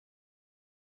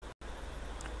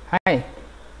Hi,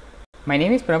 my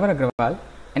name is Pravar Agrawal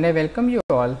and I welcome you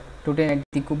all today at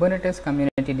the Kubernetes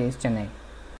Community Days Chennai.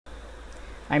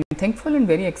 I am thankful and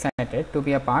very excited to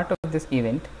be a part of this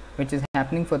event which is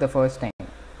happening for the first time.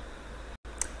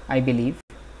 I believe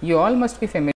you all must be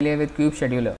familiar with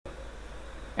Kube-Scheduler,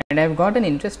 and I have got an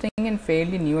interesting and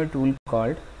fairly newer tool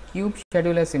called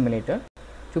Kube-Scheduler-Simulator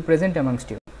to present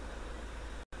amongst you.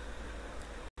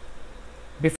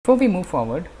 Before we move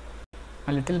forward,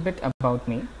 a little bit about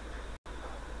me.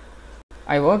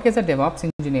 I work as a DevOps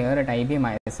engineer at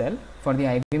IBM ISL for the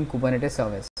IBM Kubernetes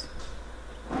service,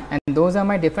 and those are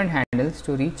my different handles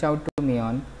to reach out to me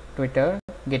on Twitter,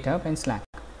 GitHub and Slack.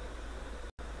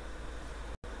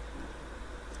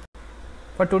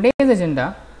 For today's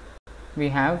agenda, we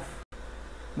have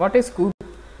what is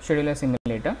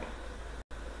Kube-Scheduler-Simulator,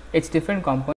 its different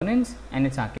components and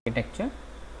its architecture,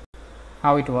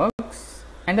 how it works,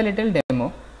 and a little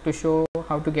demo to show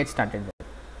how to get started with it.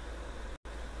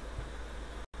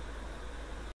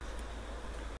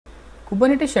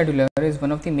 Kubernetes Scheduler is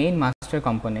one of the main master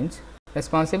components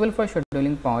responsible for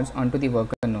scheduling pods onto the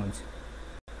worker nodes.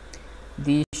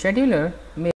 The scheduler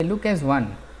may look as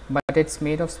one, but it's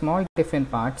made of small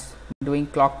different parts doing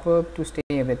clockwork to stay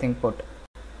everything put.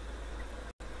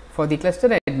 For the cluster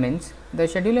admins, the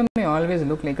scheduler may always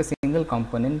look like a single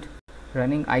component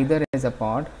running either as a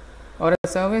pod or a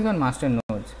service on master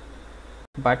nodes.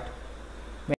 But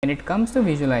when it comes to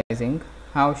visualizing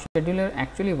how scheduler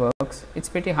actually works, it's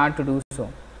pretty hard to do so.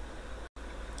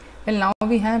 Well, now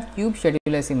we have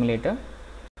Kube-Scheduler-Simulator,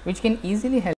 which can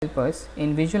easily help us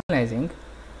in visualizing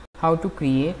how to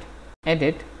create,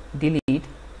 edit, delete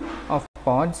of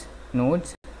pods,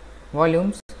 nodes,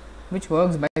 volumes, which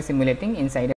works by simulating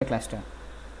inside a cluster.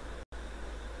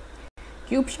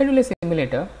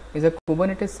 Kube-Scheduler-Simulator is a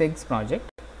kubernetes-sigs project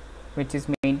which is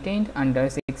maintained under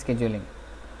SIG scheduling.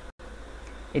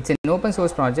 It's an open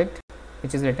source project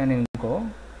which is written in Go,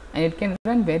 and it can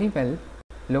run very well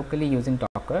locally using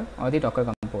Docker or the Docker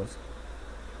Compose.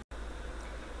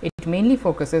 It mainly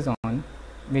focuses on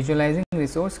visualizing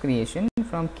resource creation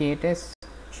from K8s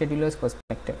scheduler's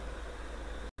perspective.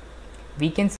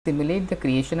 We can simulate the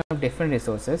creation of different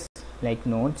resources like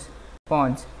nodes,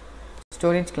 pods,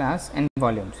 storage class and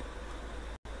volumes.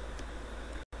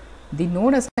 The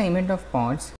node assignment of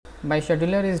pods by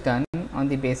scheduler is done on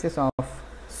the basis of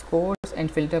scores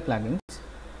and filter plugins,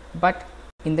 but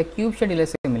in the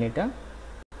Kube-Scheduler-Simulator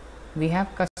we have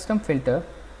custom filter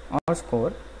or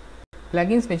score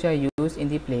plugins which are used in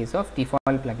the place of default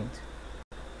plugins.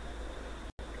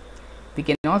 We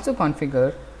can also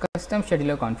configure custom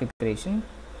scheduler configuration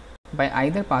by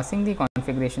either passing the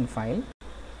configuration file,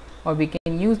 or we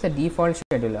can use the default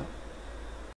scheduler.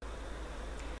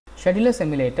 Scheduler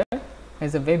Simulator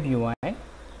has a web UI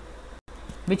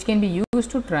which can be used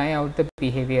to try out the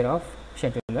behavior of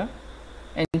scheduler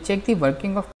and check the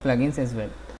working of plugins as well.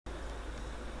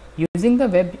 Using the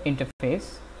web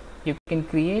interface, you can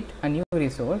create a new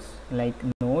resource like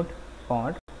node,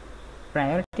 pod,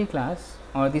 priority class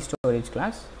or the storage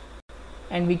class,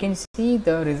 and we can see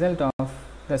the result of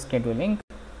the scheduling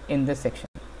in this section.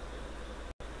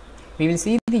 We will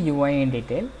see the UI in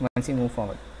detail once we move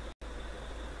forward.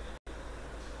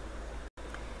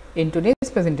 In today's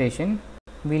presentation,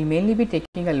 we will mainly be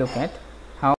taking a look at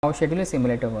how Scheduler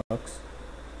Simulator works,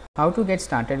 how to get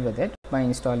started with it by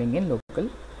installing in local.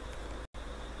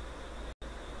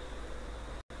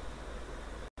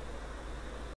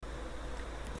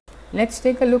 Let's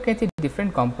take a look at the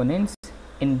different components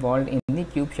involved in the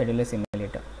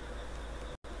Kube-Scheduler-Simulator.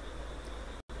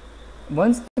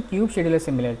 Once the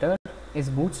Kube-Scheduler-Simulator is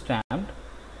bootstrapped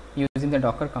using the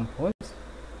Docker Compose,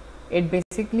 it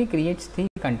basically creates three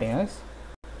containers.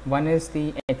 One is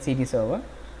the HCD server,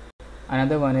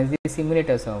 another one is the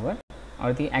simulator server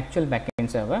or the actual backend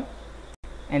server,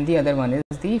 and the other one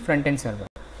is the front-end server.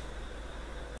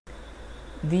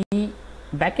 The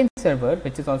backend server,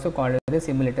 which is also called the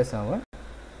simulator server,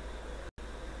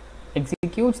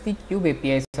 executes the Kube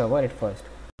API server at first.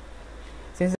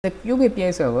 Since the Kube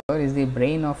API server is the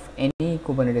brain of any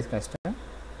Kubernetes cluster,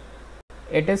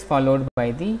 it is followed by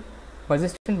the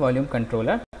persistent volume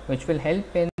controller, which will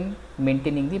help in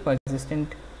maintaining the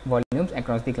persistent volumes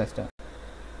across the cluster.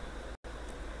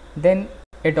 Then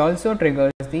it also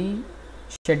triggers the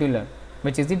scheduler,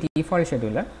 which is the default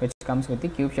scheduler which comes with the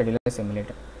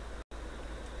Kube-Scheduler-Simulator,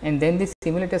 and then the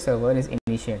simulator server is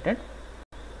initiated,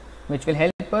 which will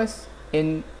help us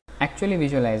in actually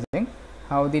visualizing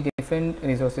how the different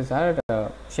resources are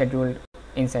scheduled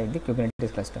inside the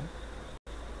Kubernetes cluster.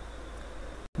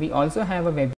 We also have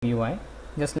a web UI,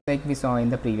 just like we saw in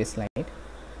the previous slide,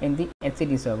 in the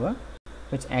HCD server,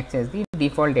 which acts as the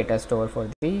default data store for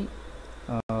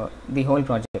the whole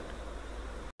project.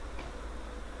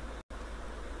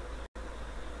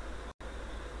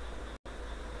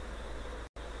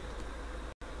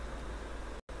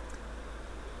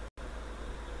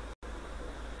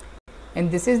 And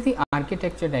this is the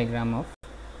architecture diagram of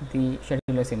the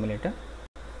scheduler simulator.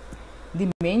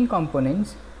 The main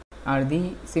components are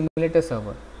the simulator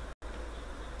server.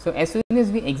 So as soon as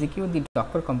we execute the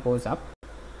Docker compose up,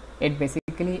 it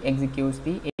basically executes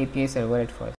the API server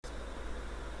at first.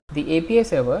 The API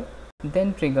server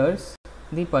then triggers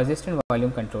the persistent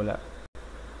volume controller,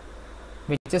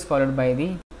 which is followed by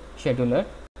the scheduler,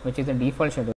 which is the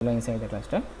default scheduler inside the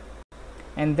cluster,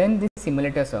 and then the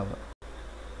simulator server.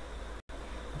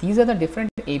 These are the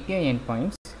different API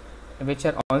endpoints which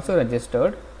are also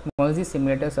registered once the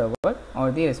simulator server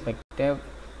or the respective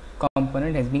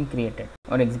component has been created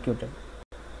or executed.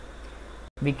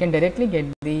 We can directly get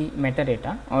the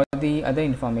metadata or the other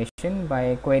information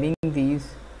by querying these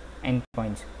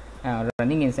endpoints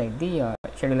running inside the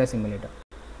scheduler simulator.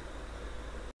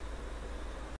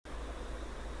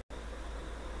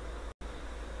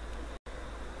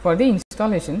 For the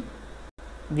installation,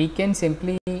 we can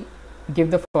simply give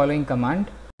the following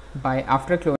command by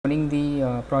after cloning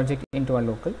the project into our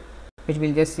local, which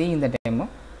we'll just see in the demo,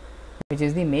 which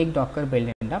is the make docker build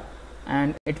and up,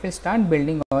 and it will start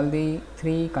building all the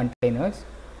 3 containers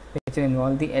which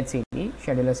involve the HCD,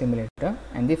 scheduler simulator,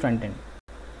 and the front end.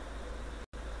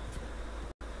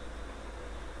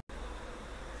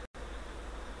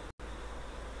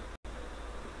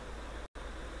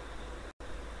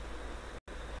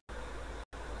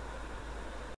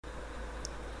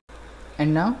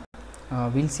 And now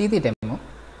we'll see the demo.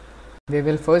 We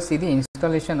will first see the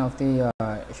installation of the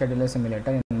scheduler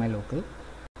simulator in my local,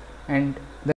 and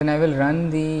then I will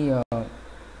run the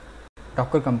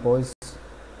Docker compose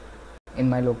in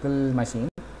my local machine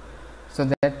so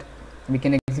that we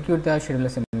can execute the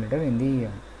scheduler simulator in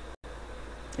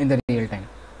the real time.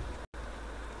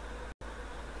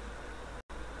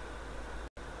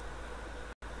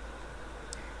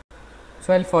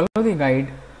 So I'll follow the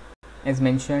guide as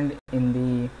mentioned in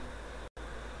the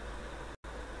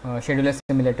scheduler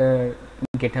simulator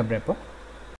GitHub repo.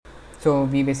 So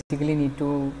we basically need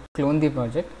to clone the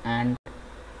project, and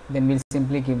then we'll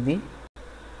simply give the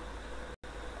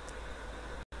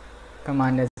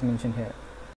command as mentioned here.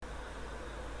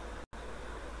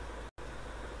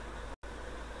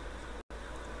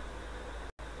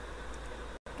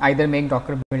 Either make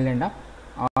docker build and up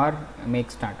or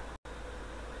make start.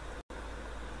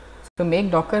 So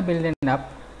make docker build and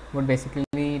up would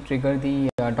basically trigger the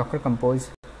docker compose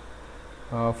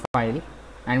file,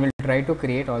 and will try to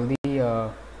create all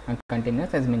the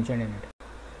containers as mentioned in it.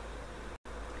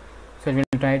 So we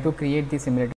will try to create the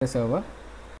simulator server,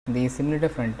 the simulator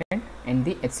front end, and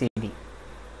the HCD.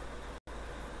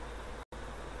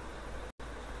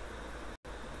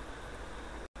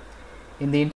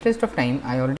 In the interest of time,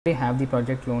 I already have the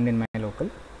project cloned in my local,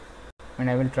 and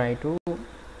I will try to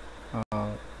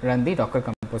run the docker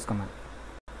compose command.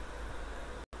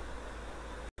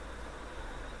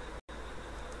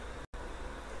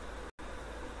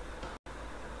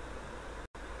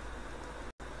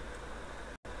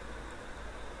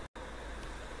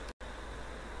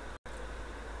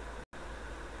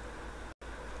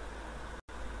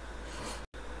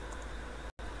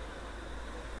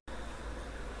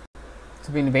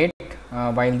 So we'll wait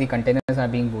while the containers are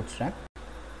being bootstrapped.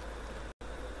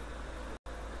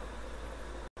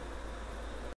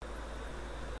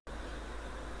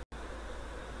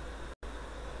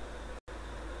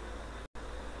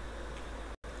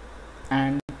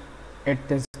 And it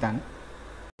is done.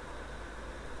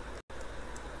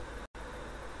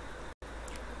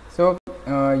 So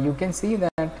you can see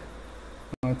that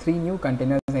 3 new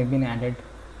containers have been added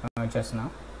just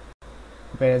now,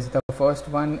 whereas the first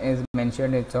one is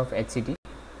mentioned, it's of HCD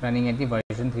running at the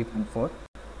version 3.4.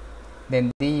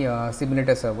 Then the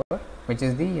simulator server, which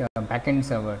is the backend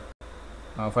server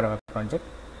for our project,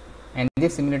 and the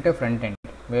simulator front end,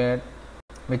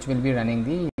 which will be running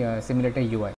the simulator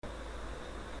UI.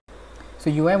 So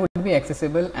UI would be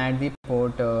accessible at the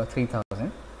port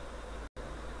 3000.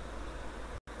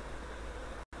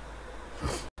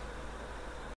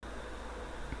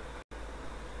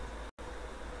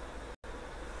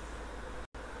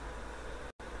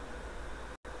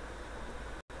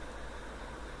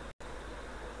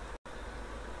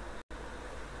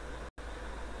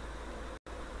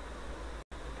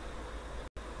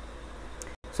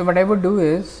 So what I would do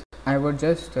is I would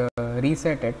just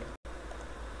reset it.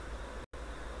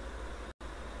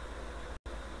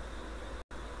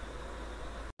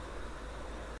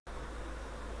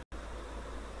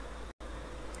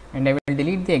 and I will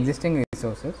delete the existing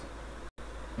resources,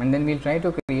 and then we'll try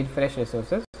to create fresh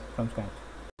resources from scratch.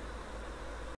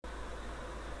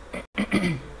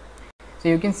 So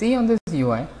you can see on this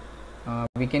UI,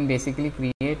 we can basically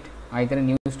create either a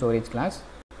new storage class,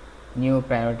 new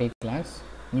priority class,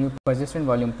 new persistent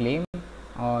volume claim,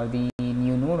 or the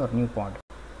new node or new pod.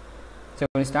 So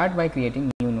we'll start by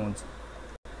creating new nodes.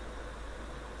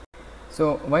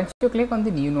 So once you click on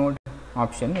the new node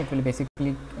option, it will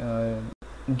basically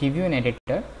give you an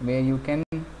editor where you can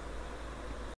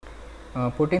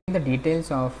put in the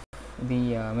details of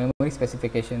the memory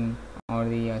specification or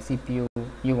the CPU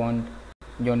you want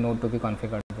your node to be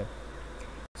configured with.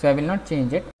 So I will not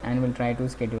change it and will try to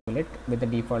schedule it with the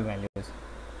default values.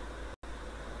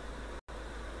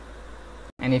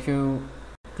 And if you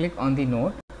click on the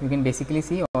node, you can basically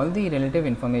see all the relative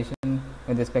information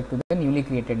with respect to the newly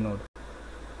created node.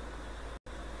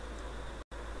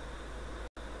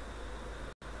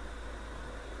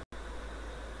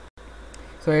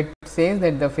 So it says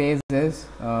that the phase is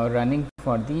running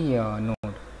for the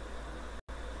node.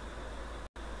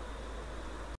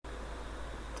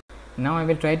 Now I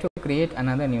will try to create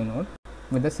another new node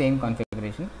with the same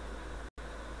configuration.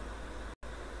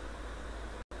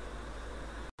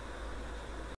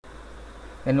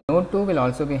 The node 2 will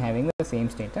also be having the same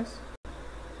status.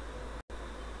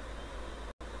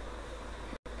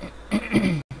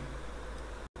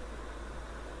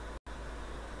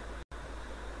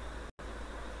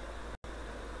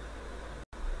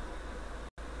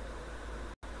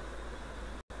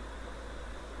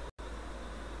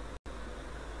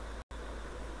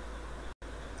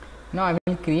 Now I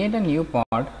will create a new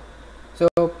pod. So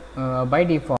by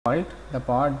default, the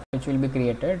pod which will be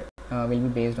created will be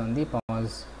based on the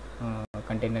pause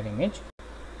container image.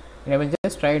 And I will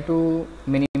just try to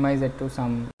minimize it to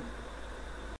some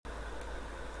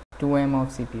 2 M of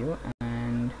CPU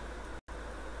and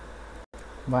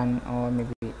 1 or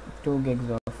maybe 2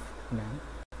 gigs of RAM.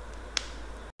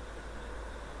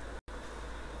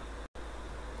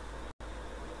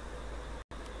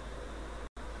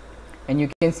 And you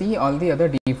can see all the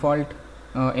other default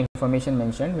information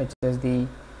mentioned, which is the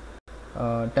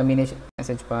termination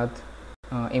message path,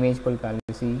 image pull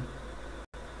policy,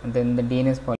 and then the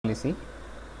DNS policy,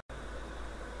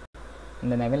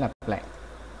 and then I will apply.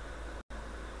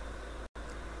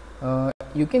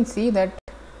 You can see that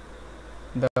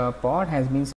the pod has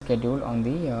been scheduled on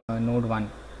the node 1,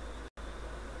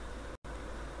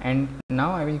 and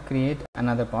now I will create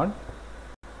another pod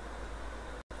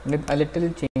with a little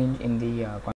change in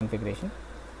the configuration.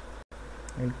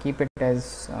 I will keep it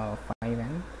as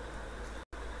 5M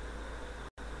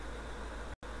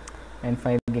and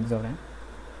 5 gigs of RAM.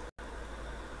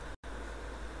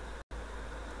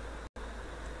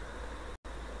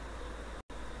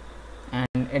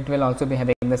 And it will also be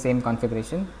having the same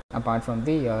configuration apart from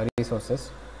the resources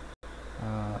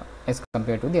as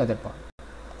compared to the other pod.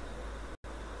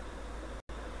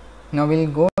 Now we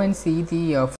will go and see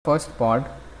the first pod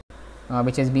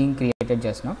which is being created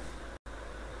just now,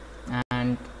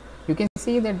 and you can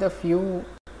see that the few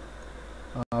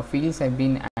fields have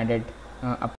been added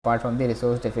apart from the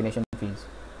resource definition fields.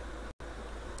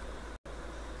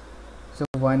 So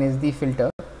one is the filter.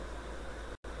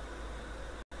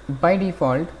 By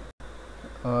default,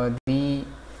 the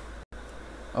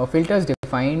filters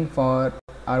defined for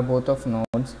our both of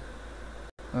nodes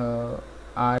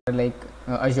are like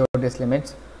Azure disk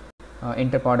limits,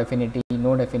 interpod affinity,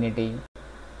 node affinity.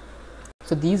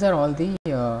 So these are all the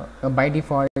by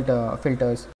default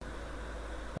filters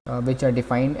which are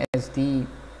defined as the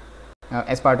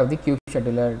as part of the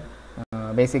Kube-Scheduler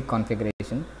basic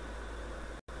configuration.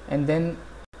 And then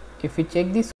if we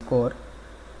check the score,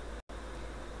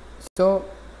 so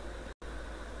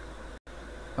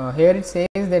here it says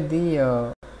that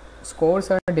the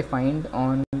scores are defined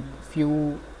on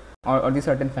few or the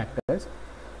certain factors,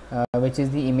 which is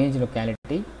the image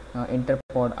locality,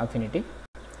 interpod affinity,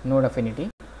 node affinity,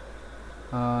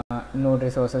 node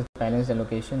resources balance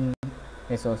allocation,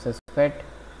 resources fed,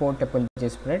 port topology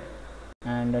spread,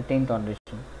 and taint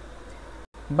toleration.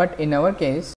 But in our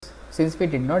case, since we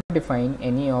did not define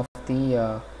any of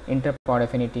the interpod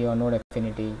affinity or node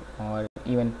affinity or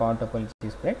even port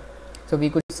topology spread, so we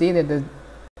could see that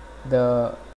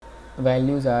the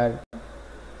values are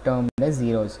termed as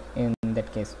zeros in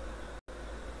that case.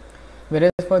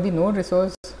 Whereas for the node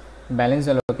resource balance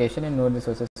allocation and node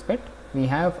resources fit, we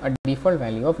have a default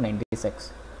value of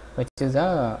 96, which is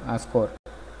a score.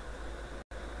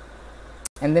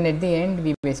 And then at the end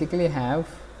we basically have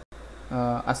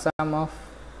a sum of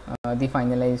the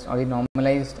finalized or the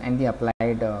normalized and the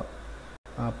applied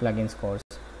plugin scores.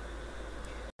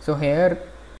 So here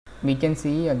we can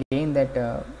see again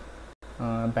that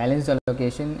balanced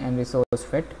allocation and resource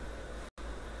fit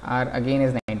are again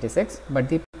as 96, but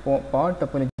the pod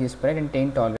topology spread and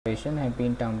taint toleration have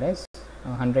been termed as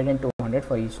 100 and 200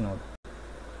 for each node.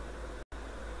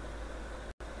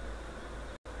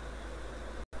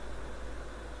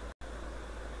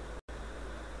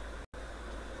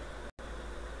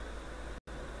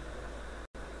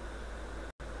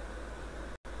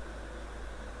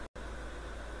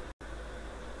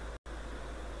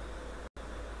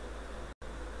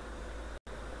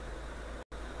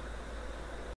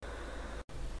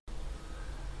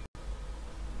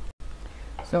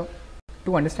 So,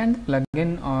 to understand the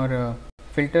plugin or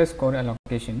filter score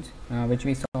allocations, which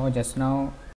we saw just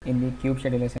now in the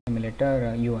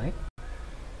Kube-Scheduler-Simulator UI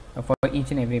for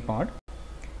each and every pod,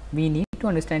 we need to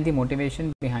understand the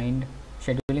motivation behind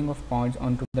scheduling of pods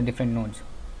onto the different nodes.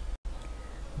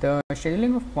 The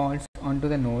scheduling of pods onto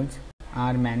the nodes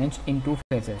are managed in two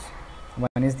phases.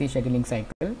 One is the scheduling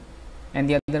cycle and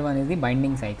the other one is the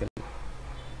binding cycle.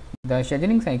 The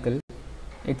scheduling cycle,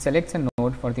 it selects a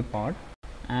node for the pod,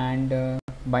 and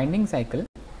binding cycle,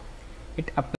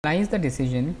 it applies the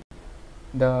decision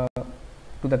to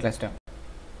the cluster.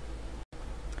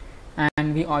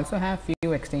 And we also have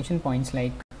few extension points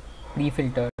like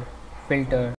pre-filter,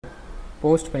 filter,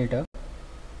 post-filter,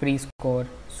 pre-score,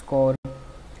 score,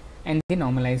 and the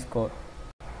normalized score.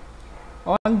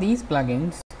 All these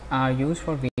plugins are used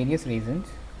for various reasons,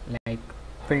 like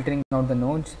filtering out the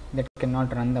nodes that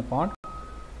cannot run the pod,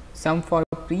 some for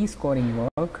pre-scoring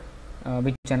work,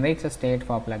 which generates a state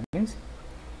for plugins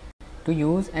to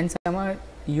use, and some are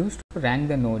used to rank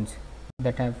the nodes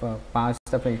that have passed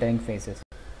the filtering phases.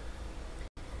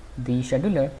 The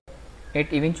scheduler,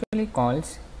 it eventually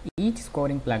calls each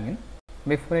scoring plugin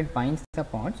before it binds the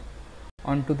pods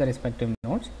onto the respective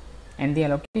nodes, and the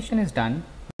allocation is done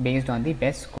based on the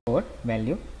best score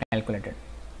value calculated.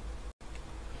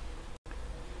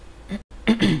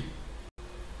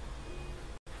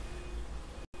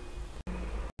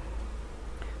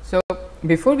 So,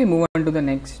 before we move on to the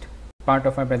next part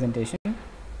of our presentation,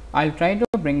 I'll try to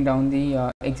bring down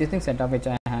the existing setup which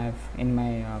I have in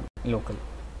my local.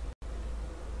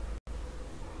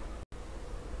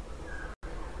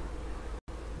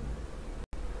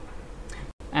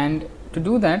 And to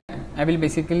do that, I will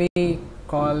basically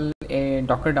call a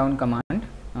docker down command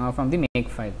from the make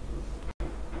file.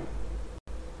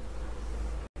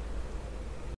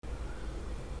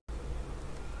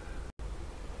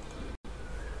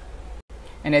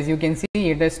 And as you can see,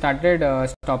 it has started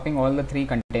stopping all the three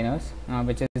containers,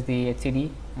 which is the HCD,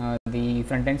 the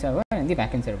front end server, and the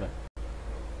back end server.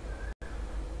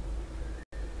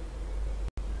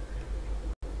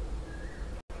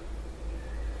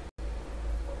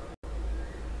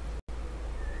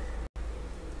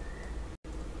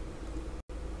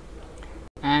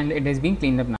 And it is being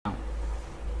cleaned up now.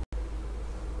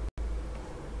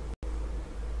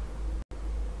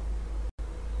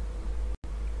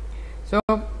 So,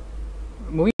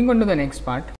 moving on to the next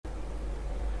part,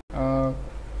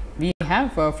 we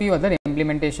have a few other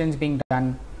implementations being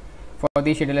done for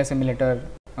the scheduler simulator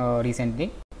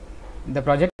recently. The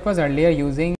project was earlier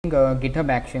using GitHub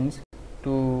Actions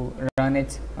to run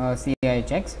its CI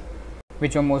checks,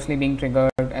 which were mostly being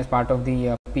triggered as part of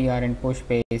the PR and push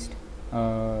based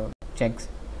checks.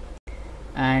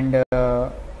 And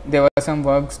there were some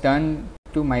works done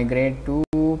to migrate to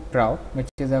Pravar, which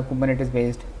is a Kubernetes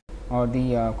based or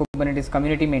the Kubernetes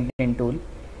community maintained tool,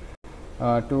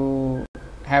 to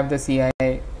have the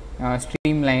CI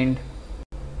streamlined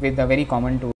with a very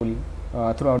common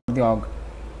tool throughout the org.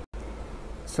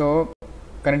 So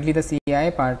currently the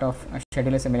CI part of a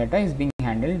scheduler simulator is being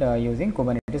handled using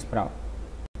Kubernetes Pravar,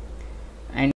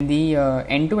 and the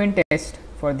end-to-end test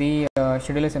for the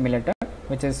scheduler simulator,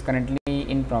 which is currently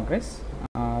in progress,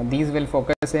 these will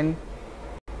focus in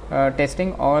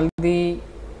testing all the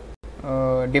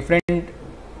different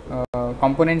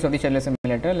components of the scheduler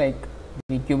simulator, like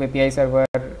the Kube API server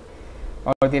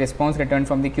or the response returned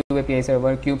from the Kube API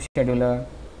server, Kube-Scheduler,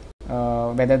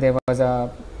 whether there was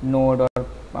a node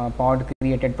or pod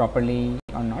created properly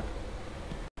or not.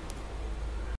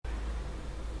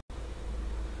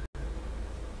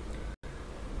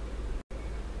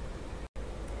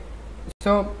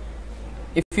 So,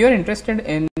 if you are interested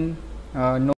in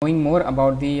knowing more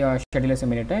about the scheduler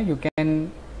simulator, you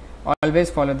can always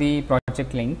follow the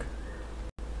project link.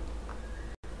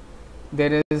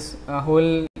 There is a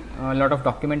whole lot of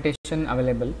documentation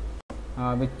available,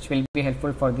 which will be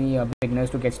helpful for the beginners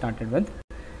to get started with.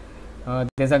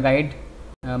 There's a guide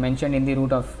mentioned in the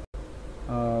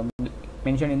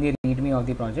mentioned in the README of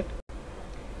the project,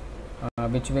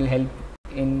 which will help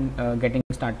in getting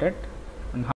started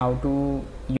on how to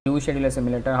use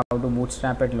Scheduler-Simulator, how to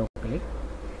bootstrap it locally.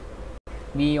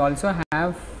 We also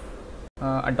have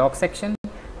a doc section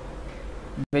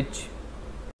which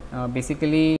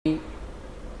basically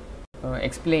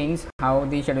explains how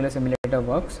the Scheduler-Simulator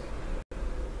works,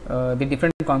 the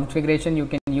different configuration you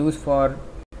can use for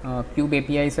Kube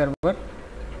API server,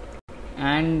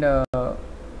 and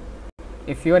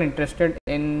if you are interested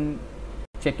in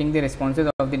checking the responses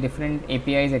of the different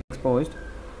APIs exposed,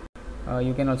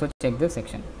 you can also check this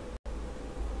section.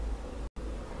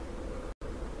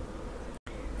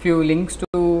 Few links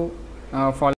to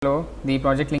follow. The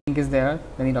project link is there,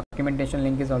 then the documentation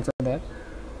link is also there.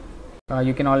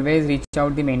 You can always reach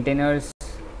out the maintainers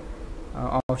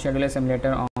of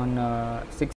Scheduler-Simulator on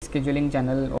SIG scheduling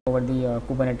channel over the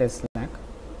Kubernetes Slack.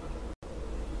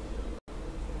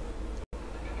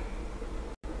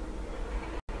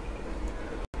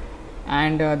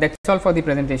 And that's all for the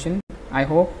presentation. I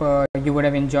hope you would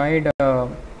have enjoyed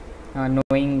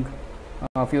knowing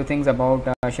a few things about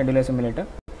Scheduler-Simulator.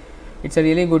 It's a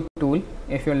really good tool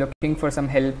if you're looking for some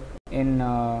help in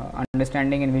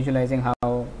understanding and visualizing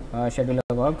how Scheduler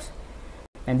works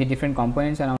and the different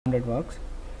components around it works.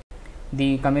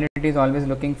 The community is always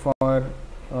looking for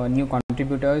new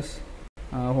contributors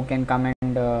who can come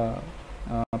and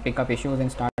pick up issues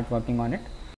and start working on it.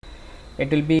 It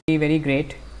will be very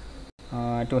great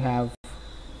to have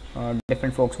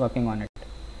different folks working on it.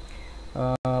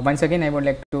 Once again, I would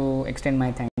like to extend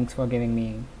my thanks for giving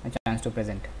me a chance to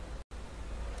present.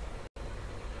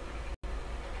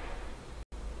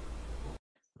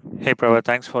 Hey Pravar,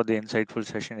 thanks for the insightful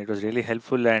session. It was really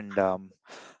helpful, and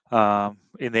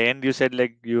in the end, you said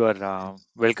like you are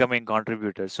welcoming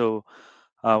contributors. So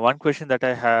one question that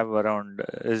I have around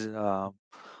is,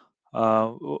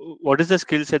 what is the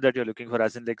skill set that you're looking for?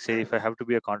 As in, like, say, if I have to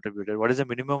be a contributor, what is the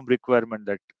minimum requirement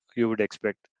that you would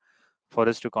expect for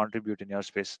us to contribute in your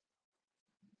space?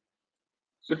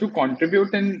 So to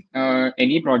contribute in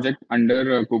any project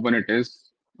under Kubernetes,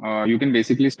 you can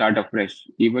basically start afresh.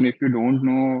 Even if you don't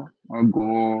know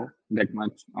Go that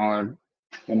much or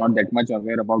you're not that much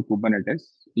aware about Kubernetes,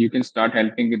 you can start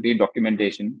helping with the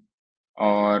documentation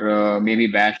or maybe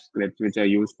bash scripts which are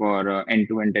used for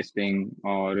end-to-end testing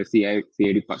or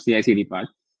CI/CD part.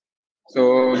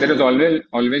 So there is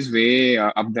always way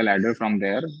up the ladder from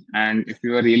there. And if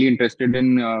you are really interested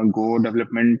in Go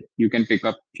development, you can pick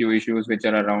up few issues which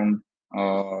are around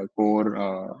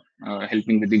core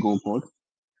helping with the Go code.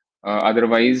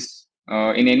 Otherwise,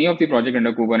 in any of the project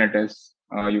under Kubernetes,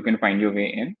 you can find your way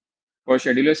in. For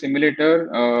Scheduler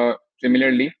Simulator,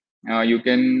 similarly, you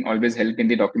can always help in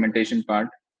the documentation part.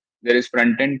 There is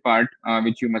front-end part,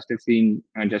 which you must have seen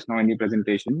just now in the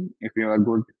presentation. If you are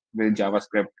good with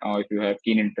JavaScript or if you have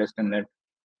keen interest in that,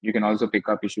 you can also pick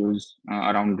up issues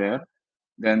around there.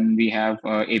 Then we have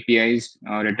APIs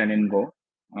written in Go.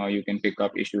 You can pick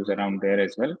up issues around there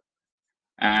as well.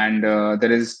 And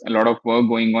there is a lot of work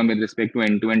going on with respect to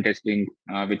end-to-end testing,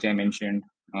 which I mentioned.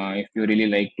 If you really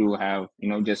like to have,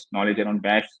 just knowledge around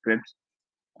bash scripts,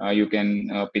 you can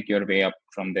pick your way up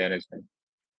from there as well.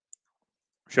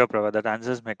 Sure, Pravar, that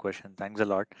answers my question. Thanks a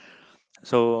lot.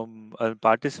 So,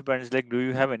 participants, like, do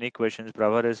you have any questions?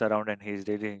 Pravar is around and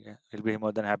he'll be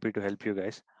more than happy to help you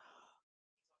guys.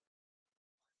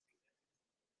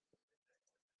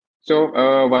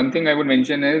 So one thing I would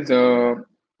mention is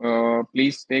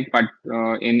please take part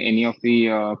in any of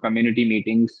the community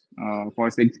meetings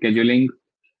for SIG scheduling.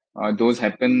 Those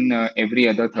happen every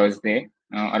other Thursday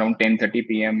around 10:30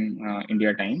 p.m.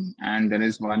 India time, and there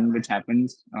is one which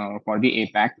happens for the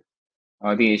APAC,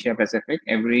 the Asia Pacific,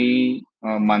 every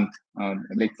month,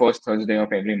 like first Thursday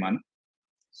of every month.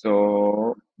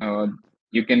 So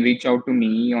you can reach out to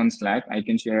me on Slack. I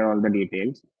can share all the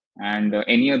details. And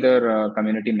any other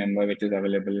community member which is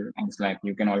available on Slack,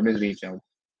 you can always reach out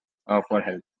for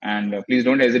help. And please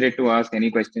don't hesitate to ask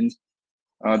any questions.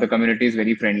 The community is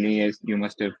very friendly, as you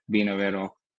must have been aware of.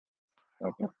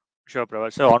 Okay. Sure,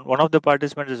 Pravar. So, one of the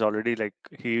participants is already like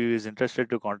he is interested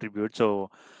to contribute. So,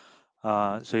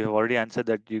 so you have already answered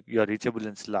that you are reachable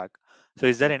in Slack. So,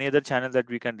 is there any other channel that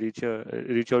we can reach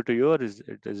out to you, or is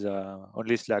it is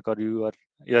only Slack, or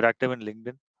you're active in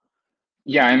LinkedIn?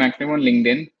 Yeah, I'm active on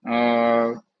LinkedIn.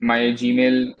 My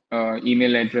Gmail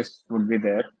email address would be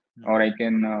there, or I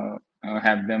can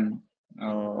have them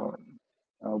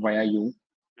via you.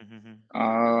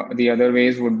 The other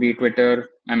ways would be Twitter.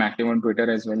 I'm active on Twitter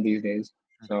as well these days.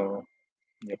 So,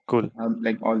 yeah, Cool.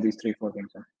 like all these 3-4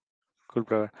 things. Cool,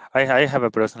 Pravar. I have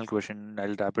a personal question.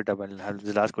 I'll wrap it up. I'll have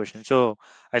the last question. So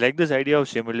I like this idea of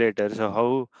simulator.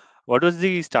 So what was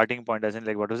the starting point? As in,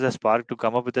 like, what was the spark to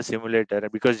come up with a simulator?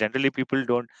 Because generally people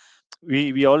don't.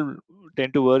 We all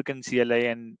tend to work in CLI,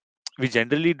 and we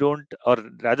generally don't, or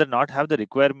rather, not have the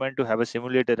requirement to have a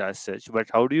simulator as such. But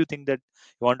how do you think that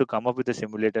you want to come up with a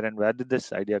simulator, and where did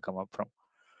this idea come up from?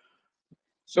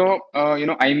 So,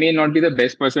 I may not be the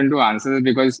best person to answer this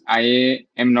because I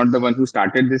am not the one who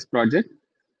started this project.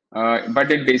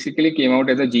 But it basically came out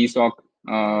as a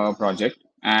GSOC project,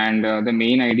 and the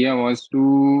main idea was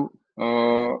to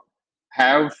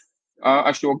have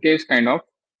a showcase kind of,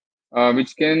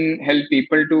 which can help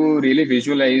people to really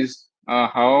visualize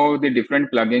how the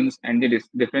different plugins and the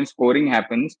different scoring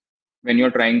happens when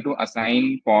you're trying to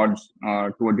assign pods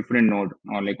to a different node,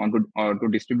 or like onto or to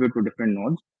distribute to different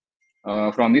nodes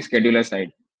from the scheduler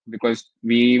side. Because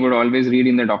we would always read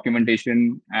in the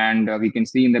documentation, and we can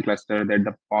see in the cluster that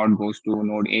the pod goes to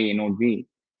node A, node B.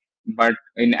 But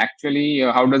in actually,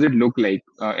 how does it look like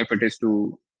if it is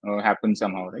to happen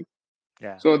somehow, right?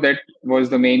 Yeah, So that was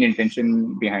the main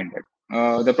intention behind it.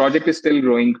 The project is still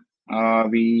growing.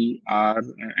 We are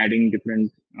adding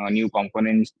different new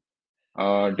components,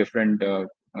 different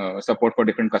support for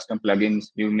different custom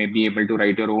plugins. You may be able to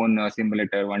write your own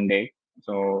simulator one day.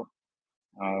 So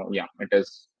yeah, it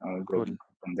is cool, growing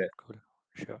from there. cool,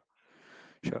 sure.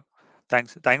 Sure.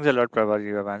 Thanks a lot, Pravar.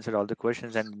 You have answered all the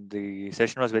questions, and the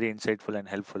session was very insightful and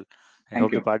helpful. I Thank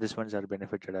hope the you. participants are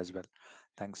benefited as well.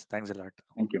 Thanks a lot.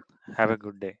 Thank you. Have a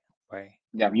good day. Bye.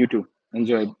 Yeah, you too.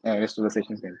 Enjoy rest of the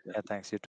session. Yeah, thanks. You too.